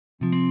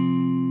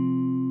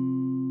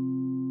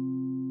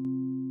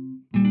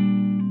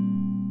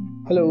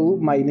Hello,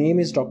 my name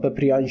is Dr.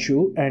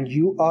 Priyanshu, and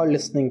you are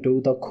listening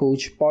to the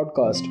Khoj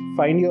Podcast.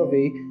 Find your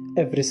way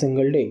every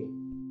single day.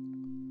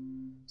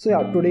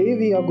 Today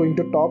we are going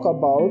to talk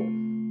about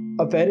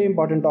a very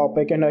important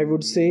topic, and I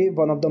would say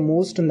one of the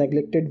most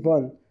neglected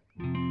one: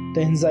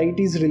 the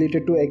anxieties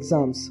related to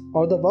exams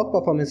or the work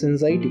performance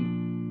anxiety.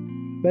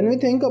 When we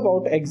think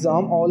about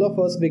exam, all of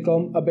us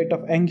become a bit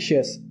of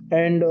anxious,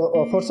 and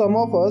for some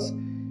of us,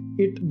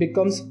 it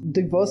becomes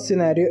the worst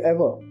scenario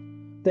ever.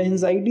 The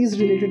anxieties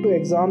related to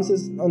exams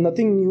is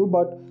nothing new,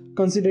 but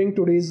considering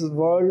today's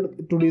world,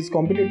 today's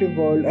competitive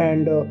world,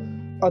 and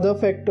other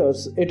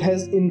factors, it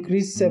has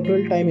increased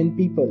several times in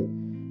people,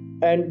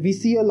 and we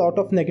see a lot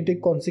of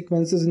negative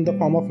consequences in the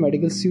form of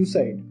medical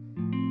suicide.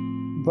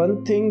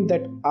 One thing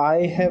that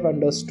I have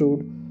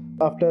understood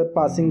after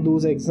passing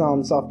those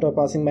exams, after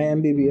passing my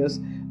MBBS,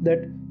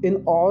 that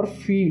in our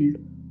field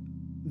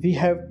we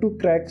have to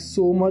crack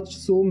so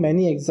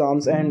many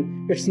exams,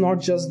 and it's not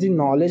just the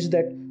knowledge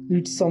that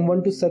leads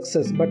someone to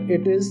success, but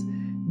it is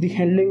the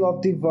handling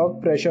of the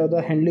work pressure,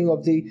 the handling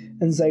of the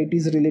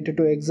anxieties related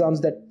to exams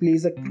that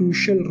plays a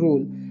crucial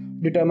role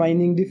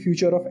determining the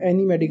future of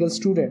any medical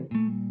student.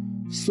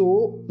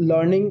 So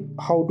learning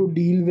how to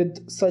deal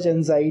with such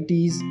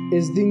anxieties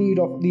is the need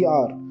of the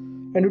hour.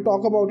 And to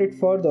talk about it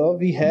further,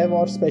 we have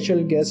our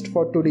special guest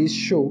for today's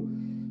show.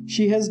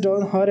 She has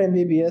done her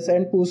MBBS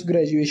and post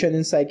graduation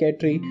in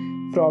psychiatry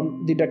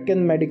from the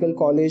Deccan Medical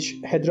College,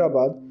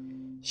 Hyderabad.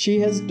 She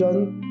has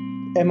done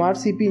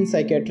MRCP in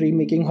psychiatry,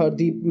 making her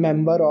the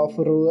member of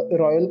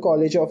Royal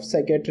College of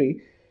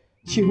Psychiatry.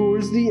 She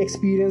holds the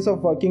experience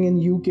of working in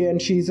UK,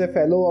 and she is a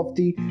fellow of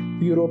the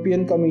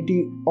European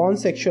Committee on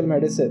Sexual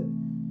Medicine.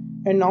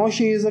 And now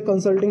she is a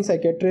consulting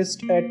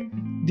psychiatrist at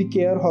the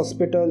Care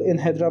Hospital in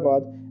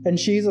Hyderabad, and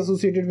she is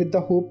associated with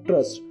the Hope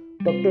Trust.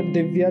 Dr.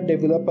 Divya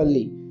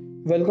Devulapally.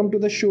 Welcome to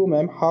the show,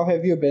 ma'am. How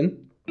have you been?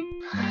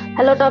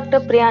 Hello, Dr.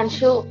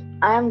 Priyanshu.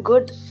 I am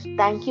good.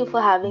 Thank you for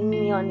having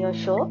me on your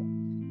show.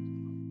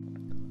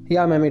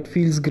 Yeah, ma'am, it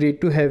feels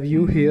great to have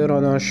you here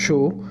on our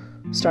show.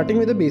 Starting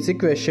with a basic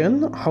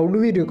question, how do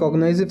we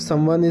recognize if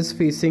someone is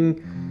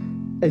facing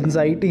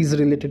anxieties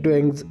related to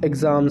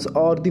exams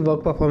or the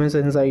work performance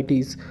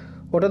anxieties?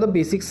 What are the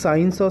basic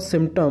signs or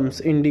symptoms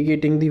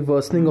indicating the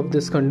worsening of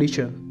this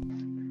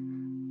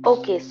condition?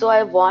 Okay, so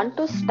I want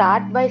to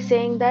start by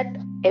saying that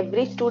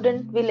every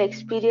student will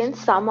experience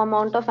some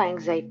amount of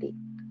anxiety.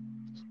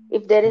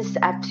 If there is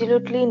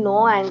absolutely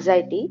no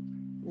anxiety,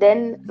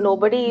 then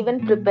nobody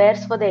even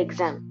prepares for the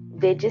exam.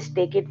 They just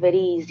take it very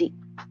easy.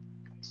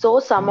 So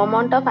some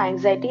amount of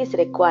anxiety is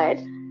required.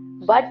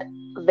 But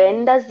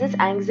when does this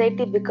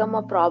anxiety become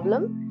a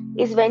problem?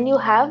 Is when you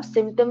have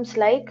symptoms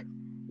like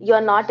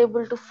you're not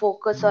able to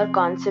focus or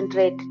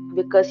concentrate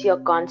because you're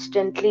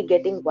constantly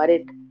getting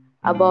worried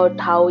about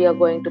how you're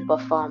going to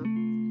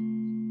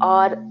perform.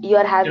 Or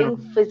you're having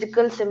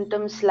physical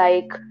symptoms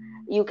like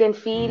you can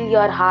feel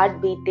your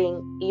heart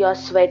beating, you're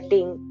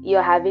sweating,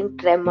 you're having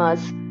tremors.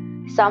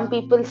 Some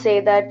people say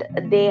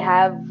that they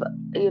have,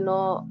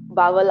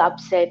 bowel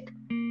upset.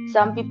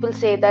 Some people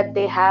say that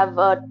they have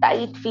a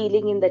tight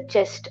feeling in the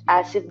chest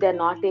as if they're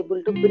not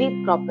able to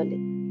breathe properly.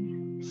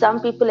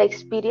 Some people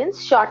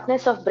experience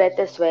shortness of breath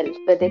as well,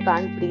 where they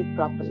can't breathe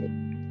properly.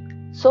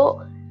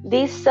 So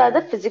these are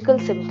the physical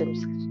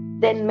symptoms.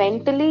 Then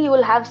mentally you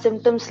will have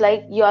symptoms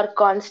like you're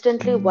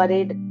constantly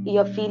worried,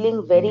 you're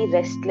feeling very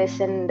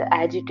restless and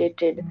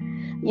agitated,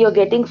 you're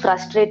getting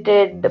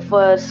frustrated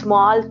for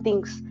small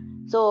things.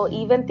 So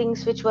even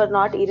things which were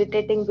not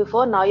irritating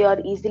before, now you're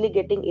easily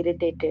getting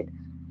irritated.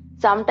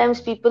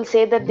 Sometimes people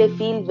say that they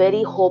feel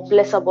very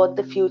hopeless about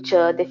the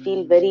future, they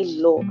feel very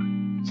low.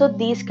 So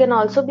these can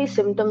also be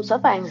symptoms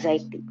of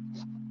anxiety.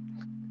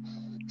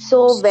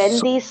 So when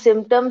these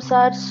symptoms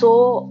are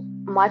so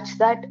much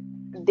that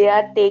they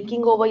are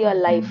taking over your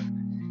life,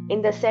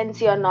 in the sense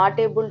you're not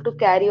able to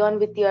carry on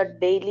with your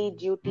daily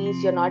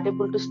duties, you're not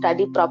able to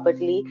study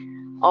properly,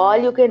 all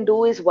you can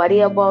do is worry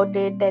about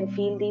it and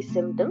feel these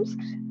symptoms,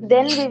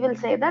 then we will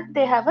say that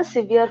they have a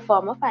severe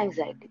form of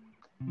anxiety.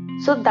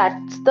 So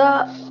that's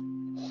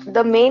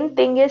the main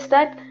thing, is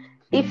that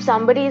if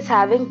somebody is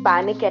having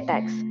panic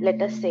attacks,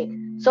 let us say,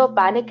 so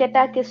panic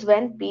attack is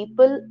when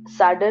people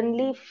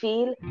suddenly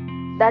feel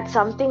that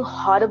something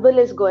horrible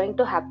is going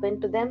to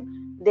happen to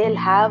them. They'll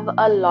have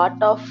a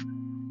lot of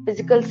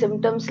physical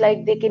symptoms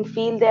like they can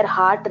feel their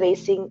heart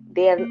racing,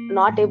 they are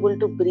not able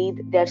to breathe,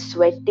 they're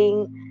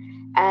sweating,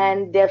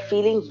 and they're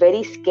feeling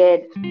very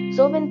scared.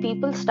 So when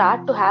people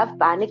start to have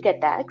panic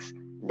attacks,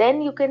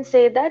 then you can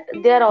say that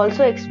they are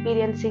also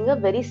experiencing a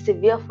very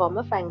severe form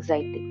of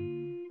anxiety.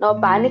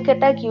 Now, panic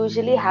attack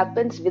usually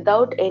happens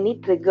without any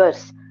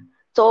triggers.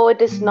 So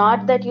it is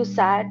not that you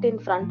sat in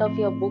front of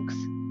your books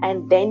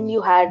and then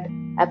you had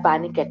a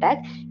panic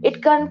attack.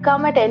 It can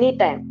come at any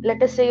time.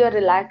 Let us say you're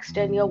relaxed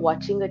and you're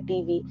watching a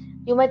TV.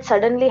 You might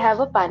suddenly have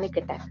a panic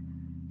attack.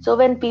 So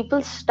when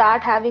people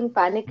start having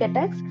panic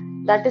attacks,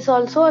 that is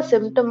also a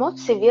symptom of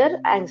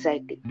severe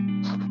anxiety.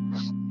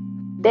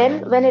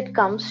 Then when it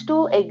comes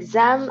to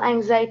exam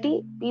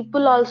anxiety,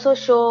 people also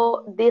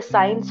show the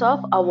signs of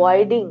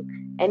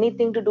avoiding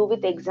anything to do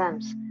with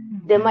exams.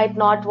 They might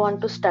not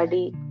want to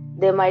study,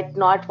 they might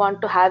not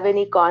want to have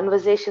any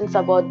conversations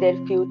about their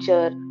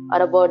future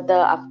or about the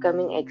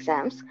upcoming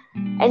exams.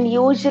 And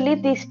usually,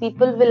 these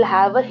people will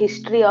have a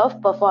history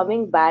of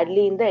performing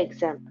badly in the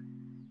exam.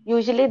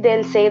 Usually,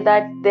 they'll say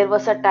that there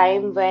was a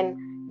time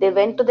when they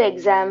went to the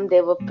exam,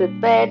 they were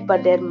prepared,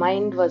 but their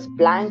mind was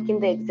blank in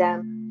the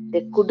exam,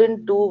 they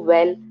couldn't do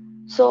well.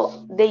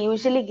 So, they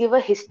usually give a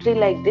history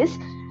like this,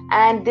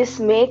 and this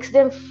makes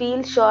them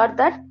feel sure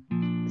that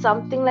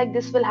something like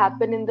this will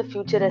happen in the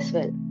future as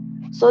well.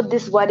 So,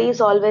 this worry is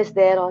always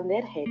there on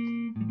their head.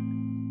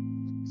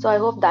 So, I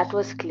hope that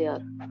was clear.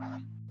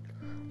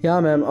 Yeah,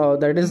 ma'am,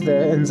 that is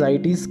there.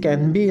 Anxieties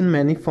can be in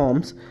many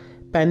forms.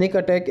 Panic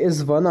attack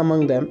is one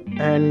among them,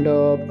 and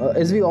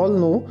as we all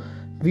know,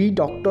 we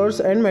doctors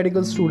and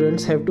medical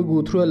students have to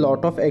go through a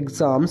lot of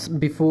exams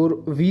before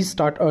we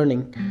start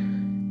earning.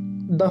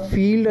 The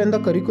field and the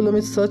curriculum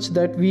is such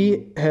that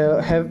we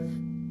have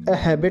a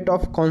habit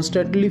of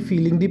constantly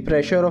feeling the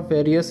pressure of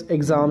various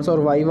exams or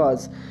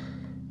vivas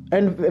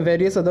and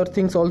various other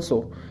things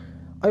also.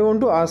 I want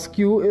to ask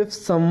you if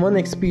someone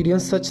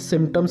experienced such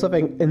symptoms of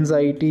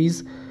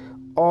anxieties,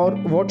 or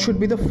what should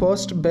be the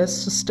first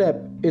best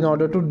step in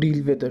order to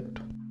deal with it.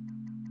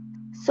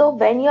 So,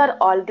 when you are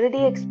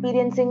already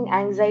experiencing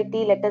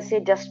anxiety, let us say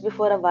just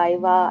before a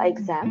viva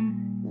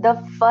exam, the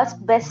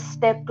first best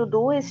step to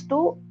do is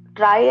to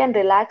try and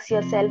relax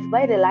yourself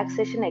by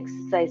relaxation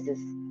exercises.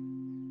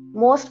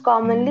 Most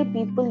commonly,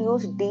 people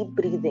use deep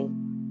breathing.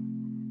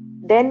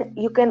 Then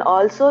you can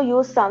also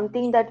use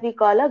something that we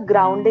call a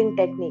grounding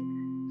technique.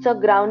 So,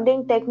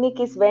 grounding technique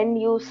is when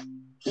you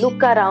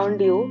look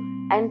around you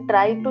and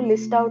try to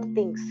list out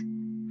things.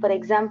 For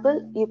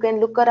example, you can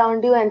look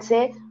around you and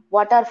say,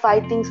 what are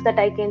 5 things that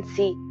I can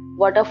see?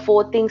 What are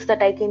 4 things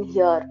that I can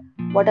hear?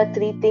 What are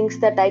 3 things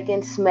that I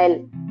can smell?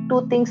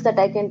 2 things that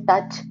I can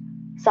touch?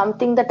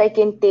 Something that I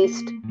can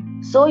taste?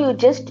 So you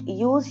just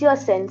use your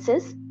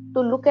senses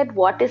to look at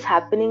what is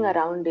happening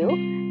around you,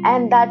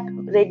 and that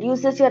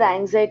reduces your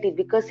anxiety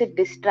because it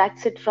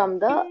distracts it from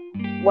the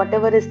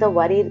whatever is the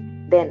worry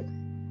then.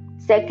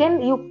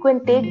 Second, you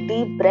can take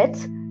deep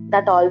breaths,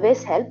 that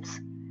always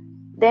helps.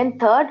 Then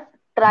third,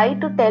 try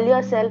to tell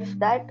yourself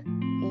that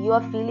you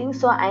are feeling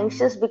so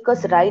anxious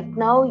because right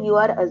now you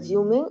are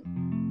assuming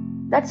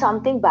that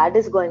something bad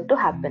is going to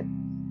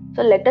happen.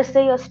 So let us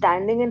say you're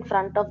standing in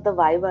front of the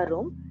viva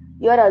room,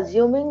 you are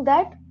assuming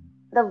that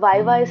the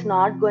viva is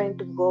not going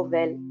to go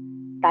well.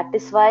 That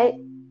is why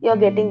you're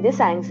getting this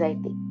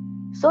anxiety.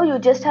 So you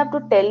just have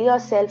to tell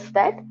yourself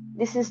that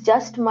this is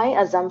just my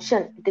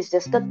assumption, it is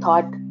just a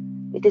thought,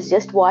 it is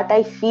just what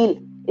I feel,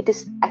 it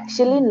is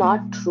actually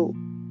not true.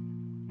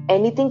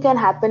 Anything can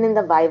happen in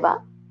the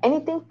viva,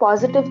 anything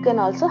positive can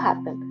also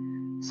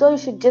happen. So you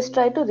should just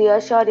try to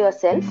reassure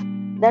yourself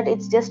that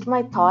it's just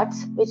my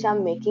thoughts which are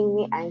making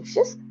me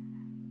anxious.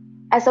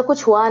 ऐसा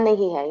कुछ हुआ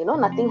नहीं है,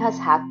 nothing has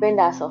happened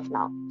as of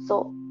now.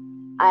 So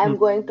I am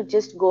going to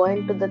just go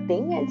into the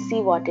thing and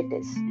see what it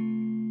is.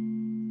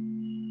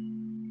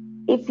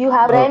 If you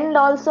have a friend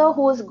also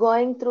who is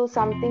going through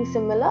something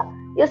similar,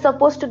 you're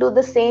supposed to do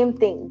the same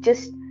thing.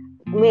 Just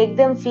make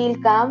them feel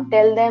calm,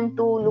 tell them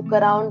to look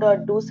around or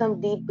do some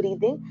deep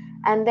breathing,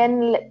 and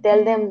then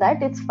tell them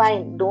that it's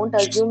fine. Don't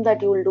assume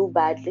that you will do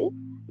badly.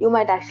 You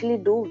might actually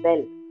do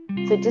well.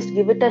 So just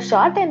give it a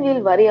shot and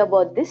we'll worry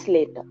about this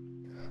later.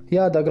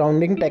 Yeah, the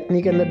grounding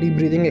technique and the deep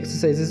breathing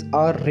exercises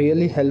are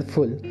really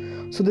helpful.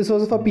 So this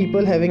was for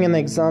people having an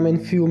exam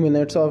in few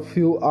minutes or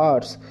few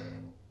hours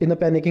in a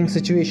panicking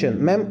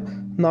situation.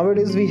 Ma'am,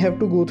 nowadays we have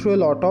to go through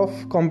a lot of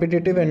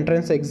competitive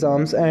entrance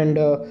exams, and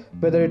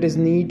whether it is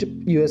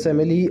NEET,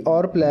 USMLE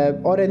or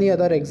PLAB or any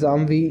other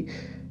exam,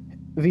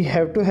 we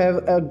have to have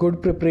a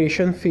good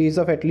preparation phase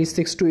of at least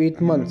 6 to 8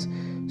 months.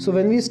 So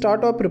when we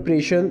start our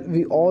preparation,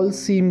 we all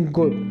seem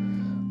good.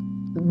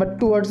 But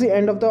towards the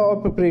end of our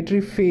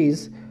preparatory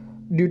phase,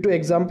 due to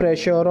exam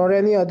pressure or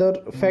any other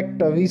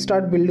factor, we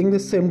start building the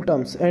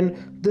symptoms, and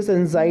this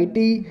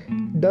anxiety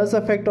does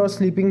affect our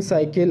sleeping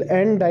cycle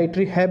and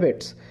dietary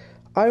habits.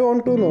 I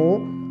want to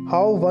know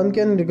how one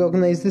can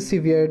recognize the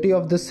severity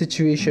of this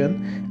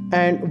situation,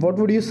 and what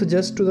would you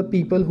suggest to the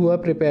people who are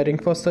preparing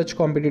for such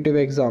competitive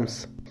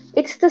exams?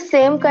 It's the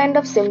same kind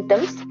of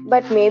symptoms,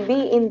 but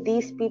maybe in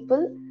these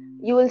people,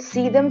 you will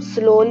see them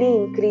slowly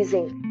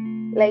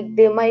increasing. Like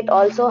they might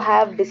also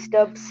have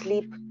disturbed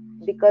sleep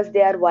because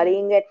they are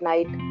worrying at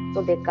night,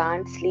 so they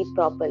can't sleep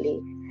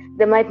properly.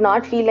 They might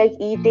not feel like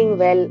eating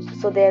well,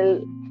 so their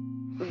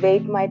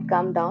weight might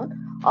come down.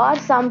 Or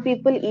some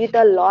people eat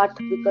a lot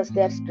because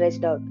they are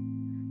stressed out.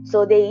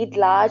 So they eat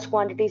large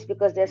quantities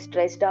because they're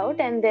stressed out,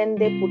 and then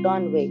they put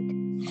on weight.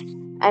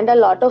 And a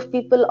lot of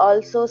people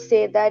also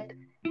say that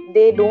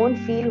they don't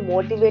feel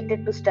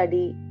motivated to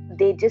study.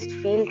 They just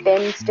feel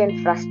tensed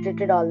and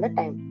frustrated all the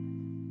time.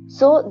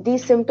 So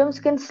these symptoms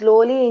can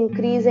slowly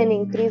increase and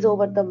increase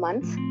over the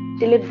months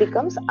till it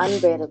becomes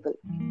unbearable,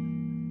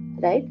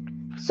 right?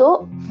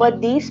 So for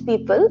these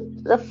people,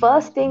 the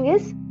first thing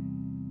is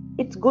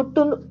it's good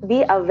to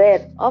be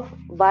aware of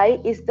why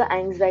is the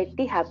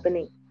anxiety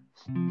happening.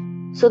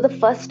 So the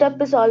first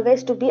step is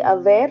always to be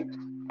aware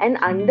and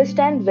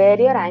understand where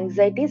your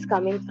anxiety is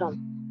coming from.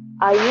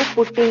 Are you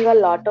putting a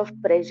lot of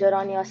pressure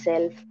on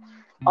yourself,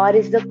 or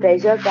is the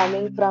pressure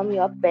coming from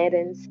your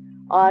parents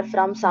or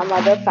from some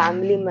other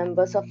family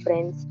members or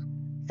friends?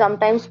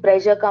 Sometimes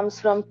pressure comes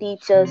from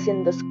teachers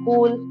in the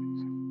school,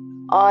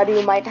 or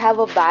you might have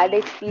a bad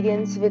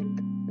experience with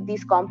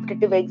these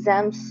competitive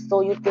exams,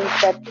 so you think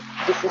that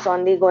this is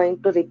only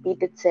going to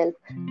repeat itself.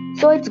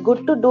 So it's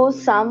good to do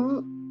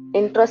some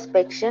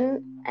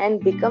introspection and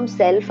become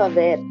self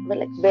aware. Well,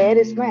 like, where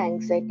is my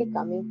anxiety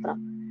coming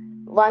from?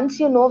 Once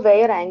you know where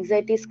your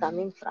anxiety is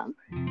coming from,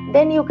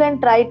 then you can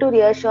try to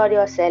reassure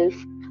yourself,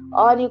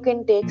 or you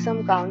can take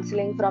some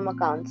counseling from a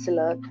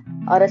counselor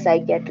or a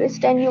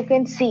psychiatrist, and you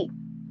can see,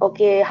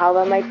 okay, how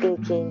am I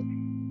thinking?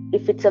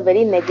 If it's a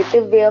very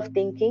negative way of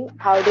thinking,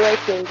 how do I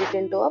change it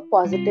into a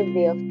positive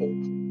way of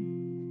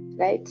thinking,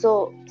 right?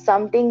 So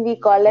something we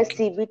call as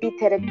CBT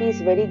therapy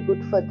is very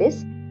good for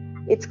this.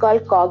 It's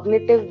called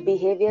cognitive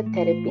behavior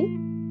therapy.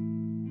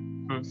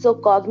 So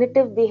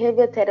cognitive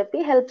behavior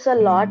therapy helps a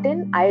lot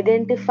in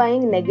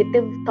identifying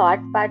negative thought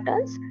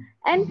patterns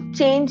and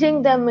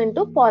changing them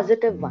into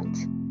positive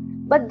ones.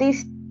 But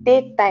these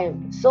take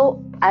time.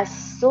 So as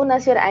soon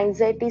as your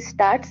anxiety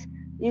starts,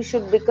 you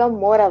should become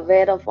more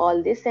aware of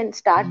all this and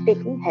start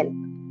taking help.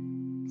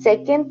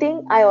 Second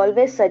thing, I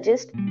always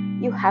suggest,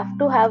 you have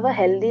to have a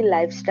healthy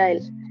lifestyle.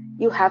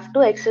 You have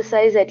to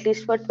exercise at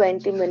least for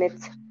 20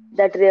 minutes.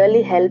 That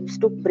really helps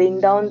to bring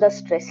down the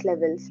stress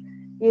levels.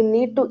 You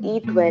need to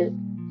eat well.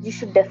 You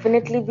should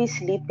definitely be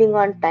sleeping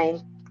on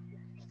time.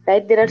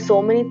 Right? There are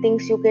so many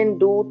things you can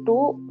do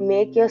to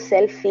make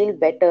yourself feel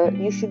better.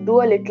 You should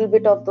do a little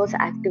bit of those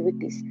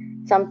activities,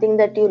 something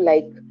that you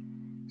like,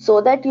 so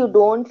that you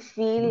don't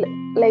feel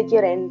like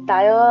your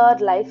entire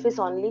life is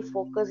only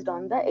focused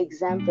on the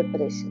exam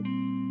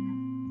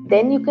preparation.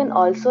 Then you can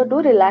also do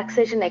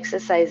relaxation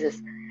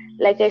exercises.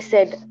 Like I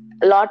said,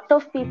 a lot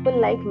of people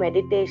like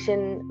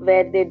meditation,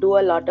 where they do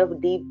a lot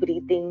of deep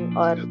breathing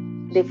or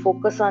they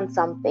focus on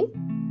something.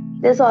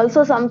 There's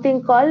also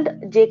something called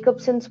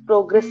Jacobson's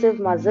progressive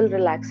muscle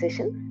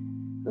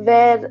relaxation,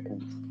 where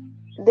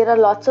there are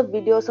lots of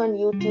videos on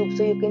YouTube,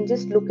 so you can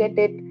just look at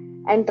it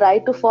and try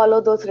to follow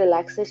those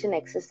relaxation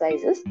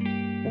exercises.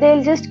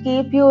 They'll just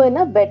keep you in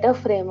a better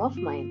frame of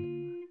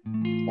mind,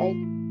 right?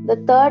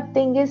 The third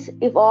thing is,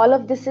 if all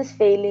of this is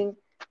failing,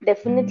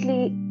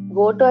 definitely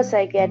go to a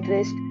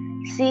psychiatrist.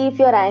 See if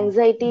your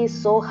anxiety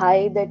is so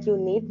high that you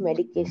need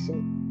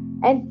medication,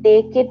 and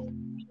take it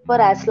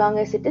for as long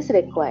as it is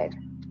required.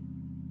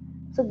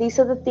 So these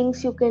are the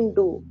things you can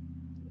do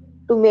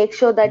to make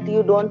sure that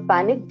you don't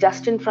panic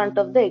just in front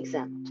of the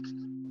exam.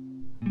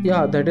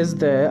 Yeah, that is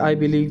there. I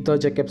believe the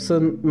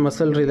Jacobson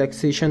muscle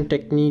relaxation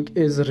technique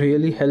is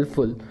really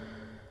helpful.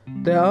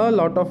 There are a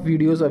lot of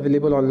videos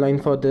available online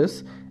for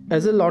this,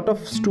 as a lot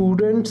of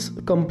students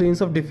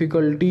complains of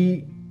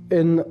difficulty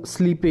in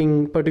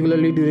sleeping,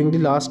 particularly during the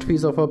last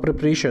phase of our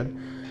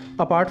preparation.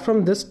 Apart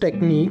from this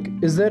technique,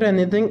 is there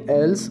anything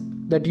else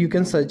that you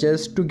can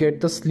suggest to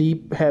get the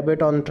sleep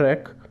habit on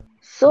track?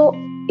 So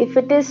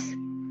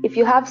if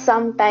you have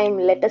some time,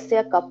 let us say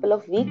a couple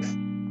of weeks,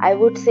 I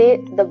would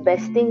say the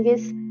best thing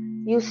is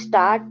you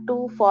start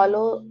to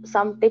follow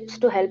some tips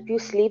to help you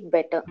sleep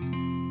better.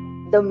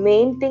 The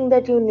main thing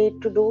that you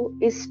need to do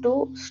is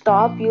to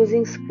stop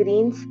using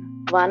screens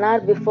 1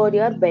 hour before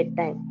your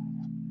bedtime.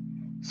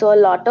 So a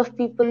lot of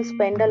people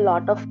spend a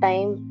lot of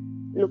time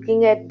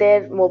looking at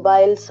their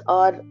mobiles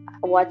or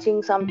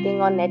watching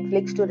something on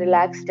Netflix to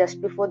relax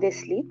just before they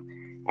sleep,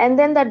 and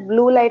then that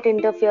blue light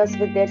interferes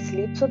with their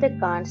sleep, so they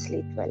can't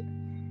sleep well.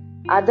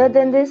 Other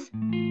than this,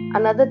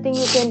 another thing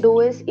you can do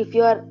is, if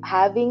you are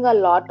having a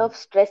lot of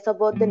stress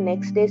about the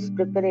next day's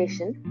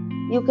preparation,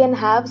 you can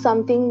have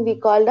something we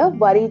call a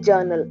worry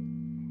journal,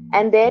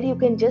 and there you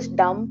can just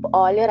dump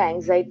all your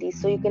anxieties.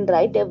 So you can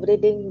write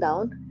everything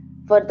down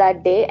for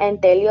that day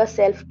and tell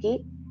yourself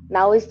ki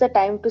now is the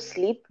time to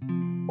sleep.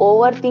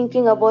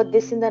 Overthinking about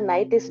this in the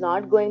night is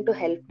not going to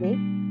help me,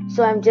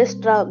 so I'm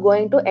just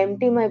going to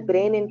empty my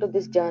brain into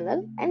this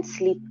journal and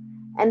sleep,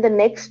 and the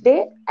next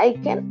day I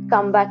can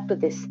come back to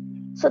this.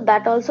 So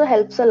that also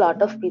helps a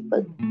lot of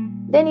people.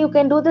 Then you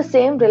can do the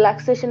same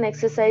relaxation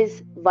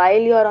exercise while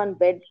you're on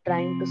bed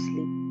trying to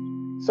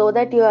sleep, so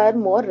that you are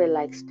more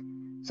relaxed.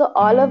 So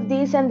all of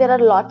these, and there are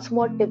lots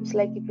more tips.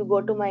 Like if you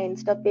go to my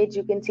Insta page,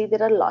 you can see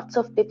there are lots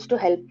of tips to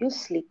help you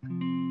sleep.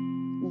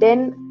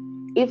 Then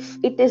if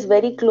it is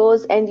very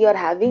close and you're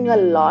having a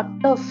lot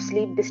of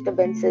sleep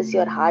disturbances,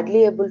 you're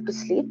hardly able to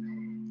sleep,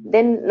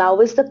 then now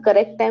is the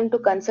correct time to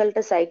consult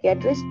a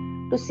psychiatrist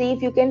to see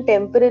if you can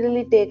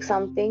temporarily take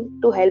something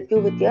to help you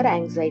with your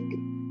anxiety.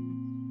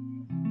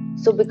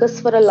 So because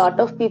for a lot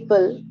of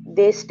people,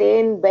 they stay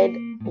in bed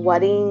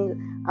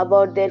worrying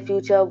about their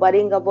future,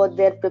 worrying about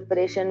their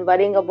preparation,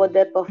 worrying about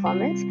their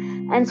performance,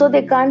 and so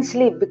they can't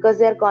sleep because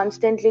they are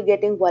constantly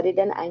getting worried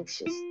and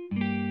anxious.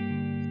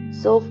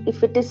 So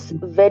if it is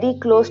very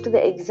close to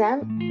the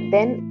exam,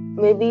 then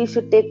maybe you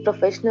should take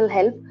professional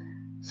help,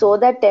 so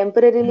that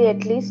temporarily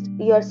at least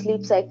your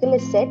sleep cycle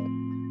is set.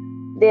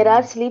 There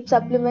are sleep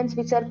supplements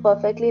which are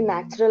perfectly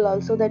natural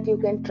also that you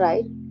can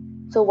try.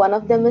 So one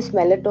of them is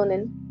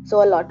melatonin.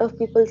 So a lot of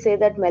people say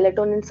that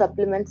melatonin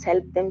supplements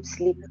help them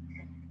sleep,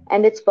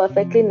 and it's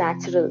perfectly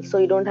natural. So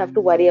you don't have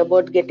to worry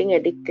about getting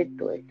addicted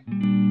to it.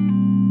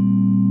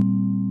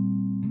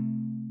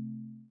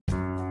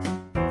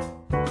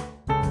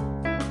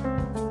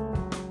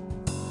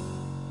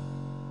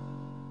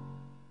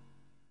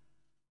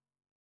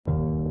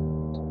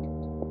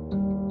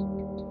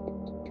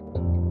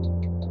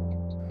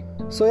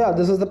 So yeah,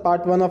 this is the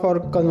part 1 of our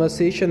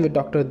conversation with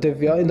Dr.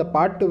 Divya. In the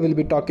part 2, we'll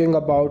be talking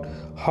about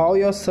how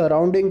your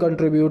surrounding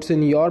contributes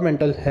in your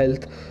mental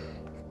health,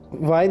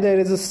 why there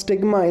is a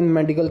stigma in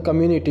medical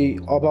community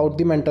about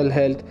the mental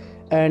health,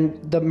 and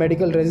the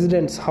medical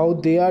residents, how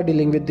they are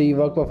dealing with the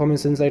work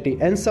performance anxiety,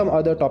 and some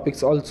other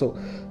topics also.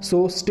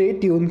 So stay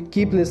tuned,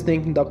 keep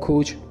listening the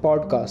Khoj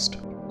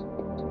podcast.